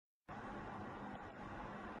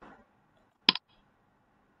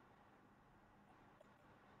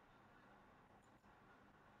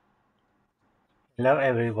Hello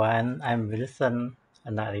everyone, I'm Wilson,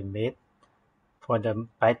 Anak Rimbit. For the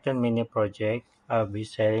Python mini project, I'll be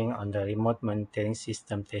sharing on the remote monitoring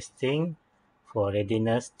system testing for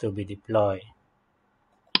readiness to be deployed.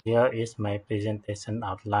 Here is my presentation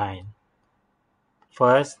outline.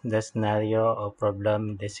 First, the scenario or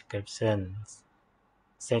problem descriptions.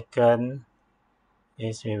 Second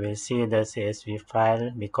is we will see the CSV file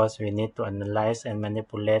because we need to analyze and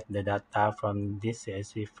manipulate the data from this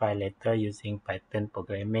CSV file later using Python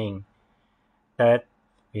programming. Third,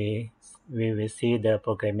 we, we will see the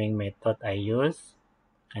programming method I use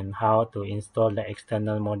and how to install the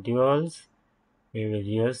external modules. We will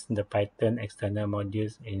use the Python external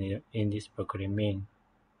modules in this programming.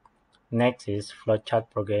 Next is flowchart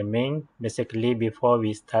programming. Basically, before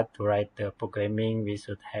we start to write the programming, we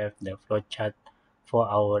should have the flowchart for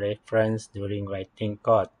our reference during writing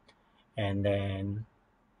code. And then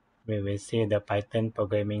we will see the Python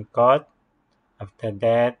programming code. After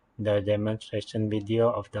that, the demonstration video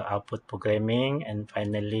of the output programming, and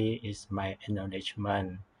finally is my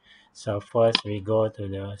acknowledgement. So first we go to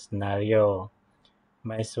the scenario.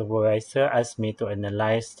 My supervisor asked me to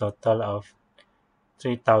analyze total of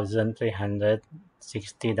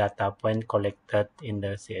 3,360 data points collected in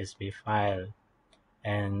the CSV file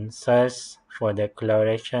and search for the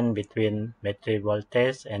correlation between battery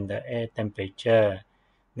voltage and the air temperature,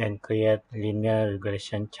 then create linear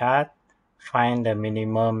regression chart, find the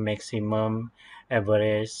minimum, maximum,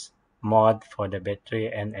 average mode for the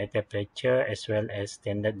battery and air temperature as well as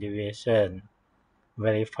standard deviation,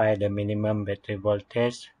 verify the minimum battery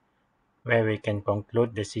voltage where we can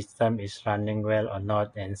conclude the system is running well or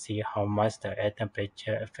not and see how much the air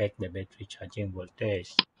temperature affect the battery charging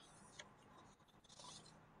voltage.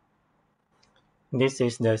 This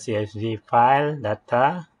is the CSV file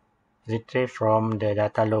data retrieved from the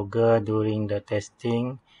data logger during the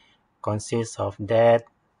testing. Consists of date,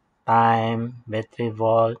 time, battery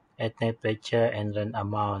volt, air temperature, and run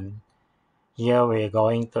amount. Here we are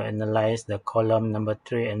going to analyze the column number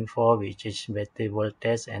 3 and 4, which is battery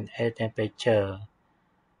voltage and air temperature.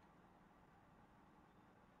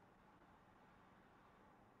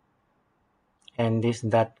 And this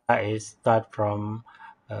data is start from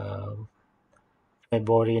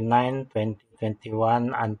February 9,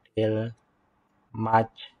 2021 until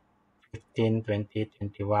March 15,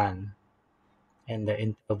 2021. And the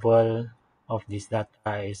interval of this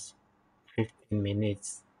data is 15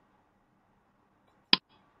 minutes.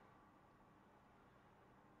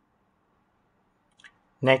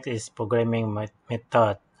 Next is programming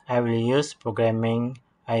method. I will use programming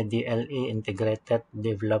IDLE integrated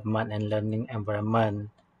development and learning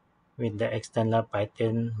environment with the external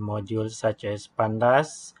Python modules such as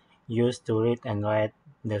pandas used to read and write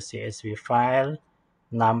the CSV file,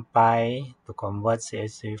 NumPy to convert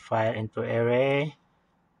CSV file into array,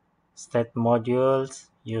 stat modules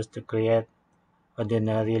used to create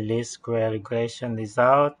ordinary least square regression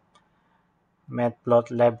result, matplot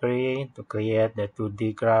library to create the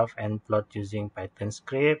 2D graph and plot using Python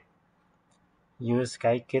script. Use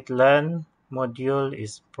scikit-learn module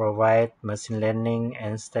is provide machine learning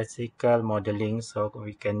and statistical modeling so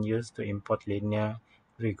we can use to import linear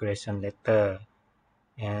regression later.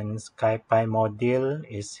 And SciPy module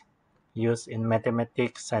is used in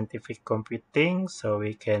mathematics scientific computing so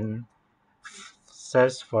we can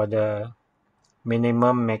search for the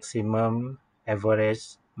minimum, maximum,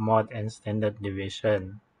 average, mode, and standard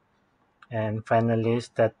deviation. And finally,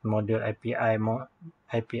 stat module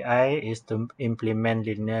API is to implement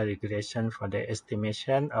linear regression for the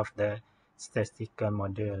estimation of the statistical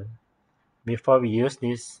module. Before we use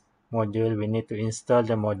this module, we need to install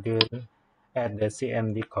the module at the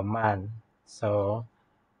cmd command. So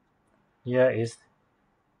here is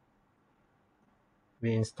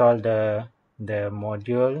we install the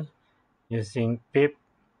module using pip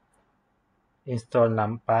install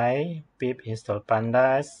numpy, pip install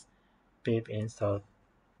pandas, pip install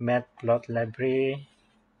matplotlib,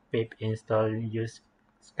 pip install use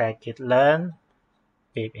scikit-learn,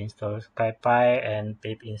 pip install scipy, and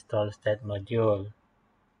pip install stat module.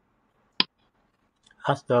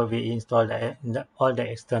 After we install all the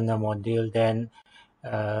external module, then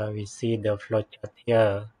we see the flowchart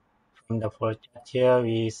here. From the flowchart here,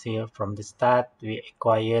 we see from the start, we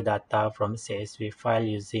acquire data from CSV file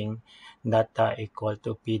using data equal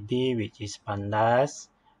to PD, which is pandas,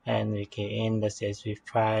 and we key in the CSV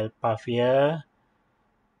file path here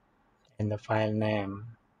and the file name.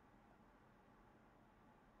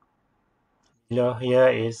 Below here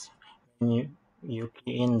is when you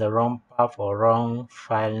key in the wrong path or wrong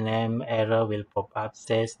file name, error will pop up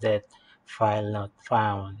says that file not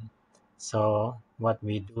found. So what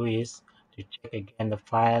we do is to check again the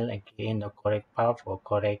file and key in the correct path or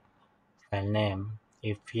correct file name.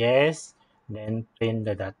 If yes, then print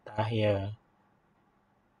the data here.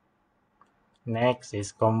 Next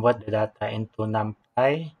is convert the data into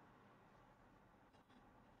NumPy.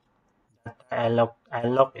 Data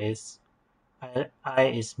alloc is I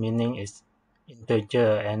is meaning is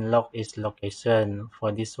integer and log is location.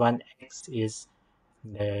 For this one, x is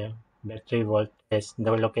the battery voltage.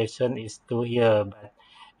 The location is 2 here, but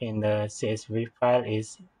in the CSV file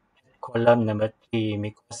is column number 3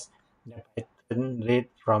 because the Python read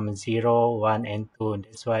from 0, 1, and 2.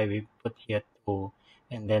 That's why we put here 2.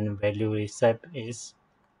 And then value received is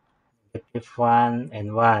 -1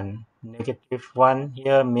 and 1. -1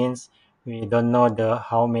 here means we don't know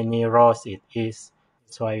how many rows it is.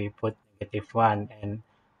 That's why we put -1, and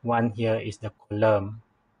 1 here is the column.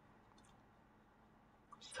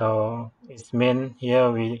 So it means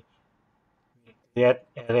here we create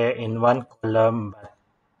array in one column but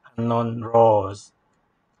unknown rows.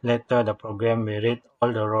 Later the program will read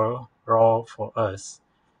all the row for us.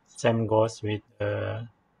 Same goes with the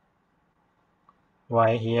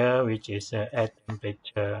y here, which is air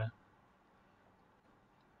temperature.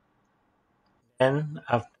 Then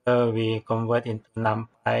after we convert into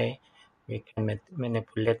NumPy, we can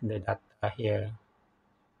manipulate the data here.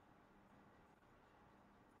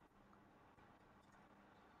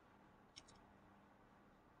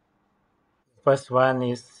 First one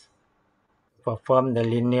is perform the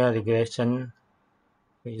linear regression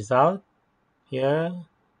result here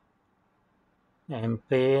and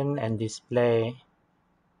print and display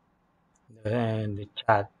the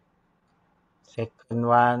chart. Second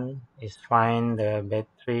one is find the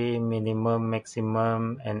battery minimum,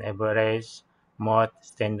 maximum, and average mode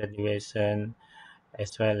standard deviation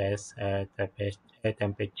as well as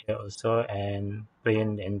temperature also, and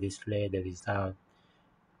print and display the result.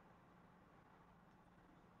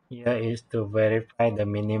 Here is to verify the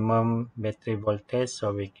minimum battery voltage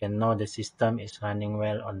so we can know the system is running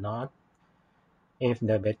well or not. If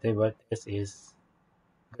the battery voltage is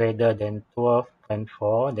greater than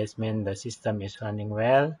 12.4, that means the system is running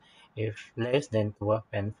well. If less than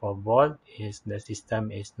 12.4 volt, the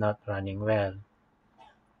system is not running well.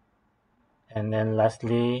 And then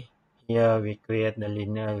lastly, here we create the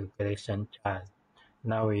linear regression chart.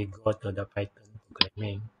 Now we go to the Python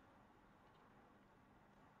programming.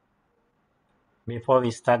 Before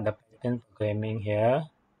we start the Python programming here,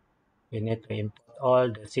 we need to import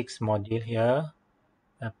all the 6 modules here: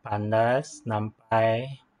 the pandas,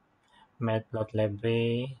 NumPy, Matplotlib,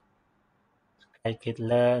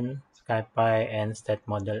 scikit-learn, SciPy, and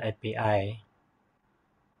StatModel API.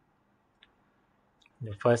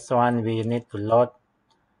 The first one we need to load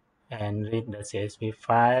and read the CSV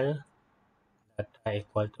file. Data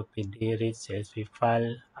equal to pd read CSV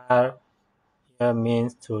file. R here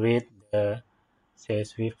means to read the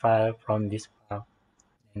CSV file from this path.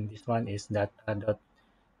 And this one is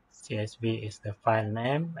data.csv is the file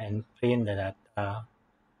name, and print the data.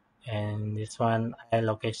 And this one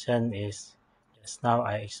allocation is just now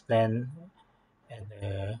I explained at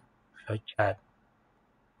the flowchart.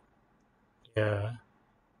 Here,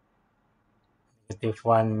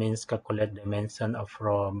 -1 means calculate dimension of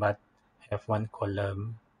row but have one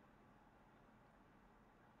column.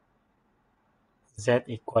 Z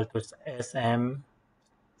equal to sm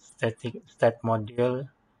stat module.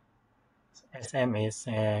 Sm is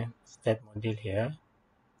a stat module here,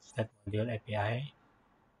 stat module API.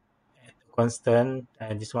 Constant,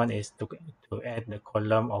 this one is to add the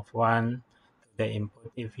column of 1 to the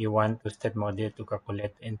input if you want to stat module to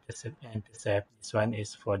calculate intercept. This one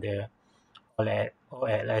is for the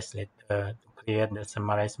OLS later to create the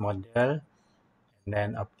summarized model and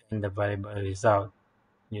then obtain the variable result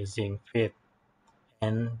using fit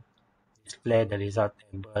and display the result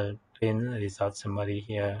table, print result summary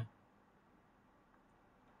here.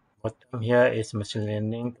 Bottom here is machine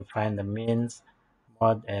learning to find the means,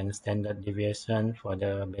 mode, and standard deviation for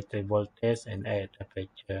the battery voltage and air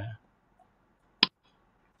temperature.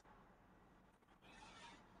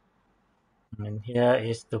 And here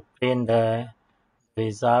is to print the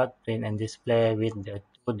result, print and display with the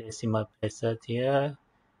 2 decimal places here.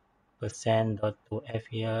 %.2f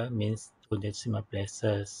here means 2 decimal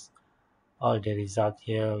places. All the result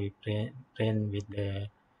here we print with the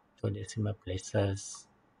 2 decimal places.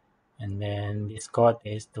 And then this code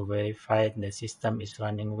is to verify the system is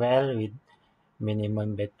running well with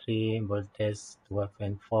minimum battery voltage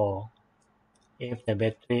 12.4. If the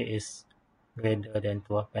battery is greater than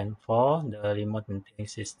 12.4, the remote monitoring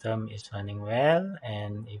system is running well,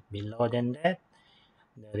 and if below than that,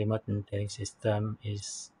 the remote monitoring system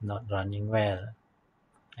is not running well.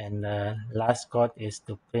 And the last code is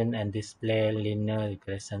to print and display linear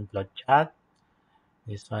regression plot chart.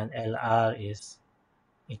 This one LR is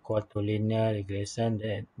equal to linear regression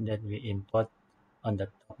that we import on the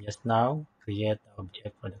top just now. Create the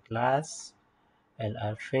object for the class.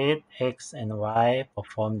 LR fit X and Y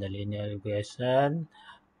perform the linear regression.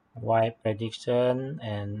 Y prediction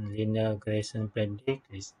and linear regression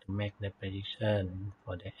predict is to make the prediction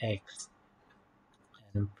for the X.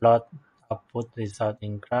 And plot output result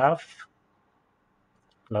in graph.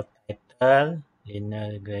 Plot title,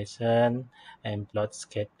 linear regression, and plot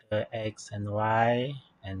scatter X and Y,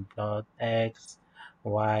 and plot X,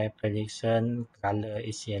 Y prediction, color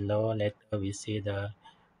is yellow. Later we see the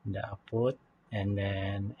output. And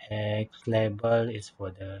then X label is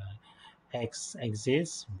for the X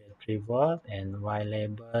axis, battery volt, and Y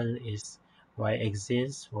label is Y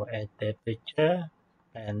axis for air temperature,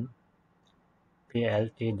 and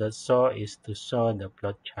plt.show is to show the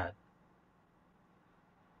plot chart.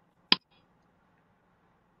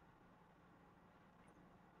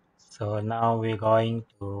 So now we're going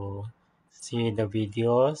to see the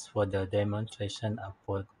videos for the demonstration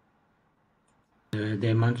output. The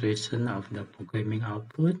demonstration of the programming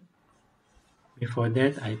output. Before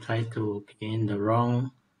that, I try to key in the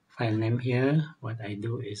wrong file name here. What I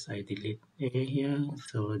do is I delete A here,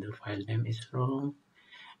 so the file name is wrong,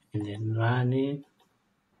 and then run it.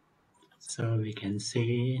 So we can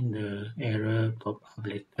see the error pop up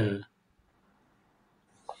later.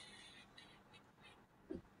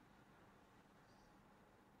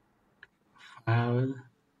 File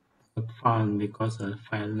not found because the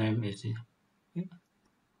file name is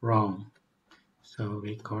wrong. So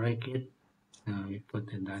we correct it. Now we put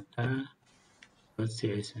the data.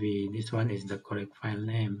 .csv. This one is the correct file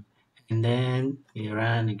name. And then we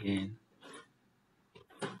run again.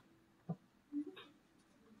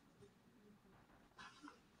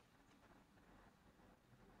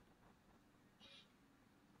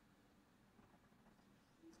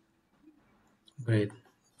 Great.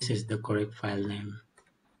 This is the correct file name.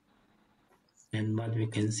 And what we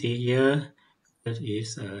can see here, there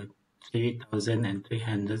is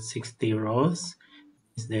 3,360 rows.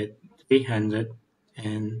 Is that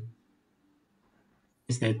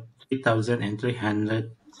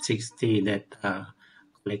 3,360 that are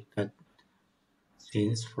collected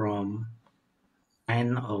since from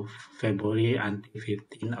 9 of February until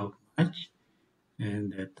 15 of March.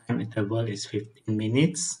 And the time interval is 15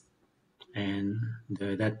 minutes. And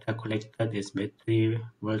the data collected is battery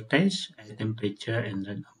voltage, air temperature, and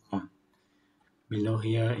run amount. Below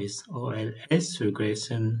here is OLS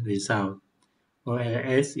regression result.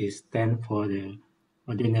 OLS is stand for the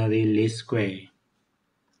ordinary least square.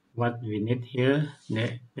 What we need here,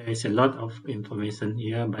 there is a lot of information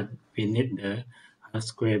here, but we need the R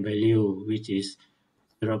square value, which is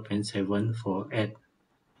 0.748.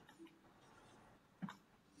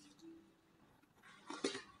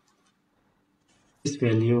 This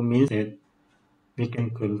value means that we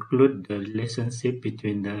can conclude the relationship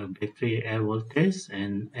between the battery air voltage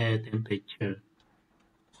and air temperature.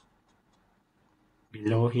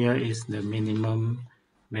 Below here is the minimum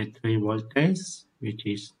battery voltage, which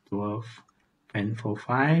is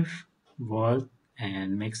 12.45 volt,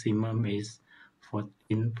 and maximum is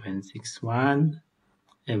 14.61.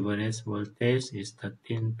 Average voltage is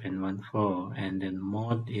 13.14, and then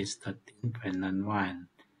mode is 13.91.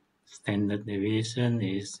 Standard deviation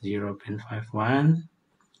is 0.51.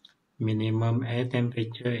 Minimum air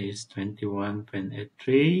temperature is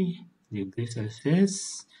 21.83 degrees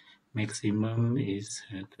Celsius. Maximum is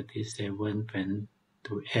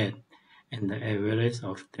 37.28, and the average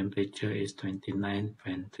of temperature is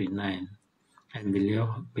 29.39. And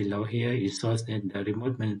below here it shows that the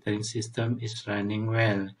remote monitoring system is running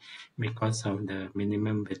well because of the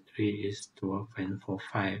minimum battery is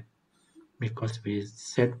 12.45. Because we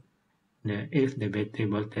set if the battery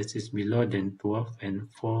voltage is below than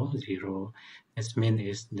 12.40, that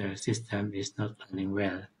means the system is not running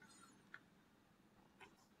well.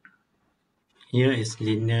 Here is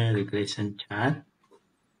linear regression chart.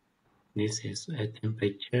 This is a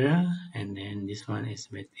temperature, and then this one is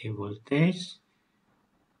battery voltage.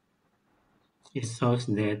 It shows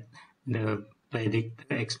that the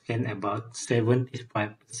predictor explains about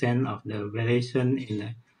 75% of the variation in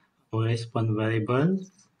the response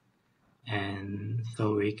variables. And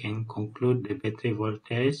so we can conclude the battery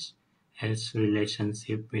voltage has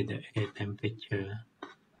relationship with the air temperature.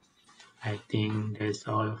 I think that's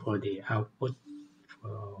all for the output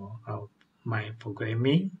of my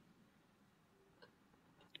programming.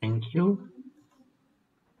 Thank you.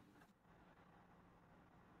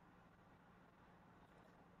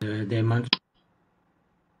 The demonstration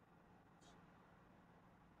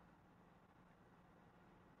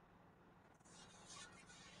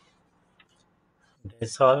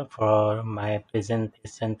That's all for my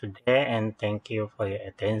presentation today, and thank you for your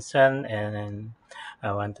attention. And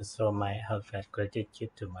I want to show my heartfelt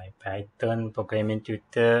gratitude to my Python programming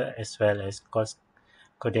tutor as well as course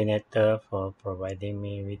coordinator for providing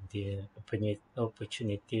me with the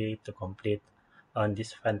opportunity to complete on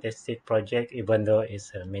this fantastic project, even though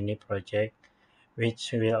it's a mini project,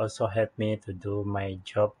 which will also help me to do my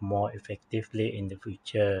job more effectively in the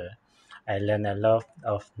future. I learned a lot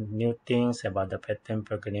of new things about the pattern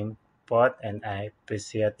programming part, and I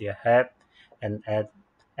appreciate your help and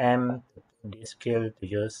am this skill to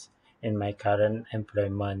use in my current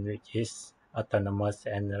employment, which is autonomous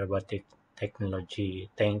and robotic technology.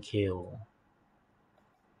 Thank you.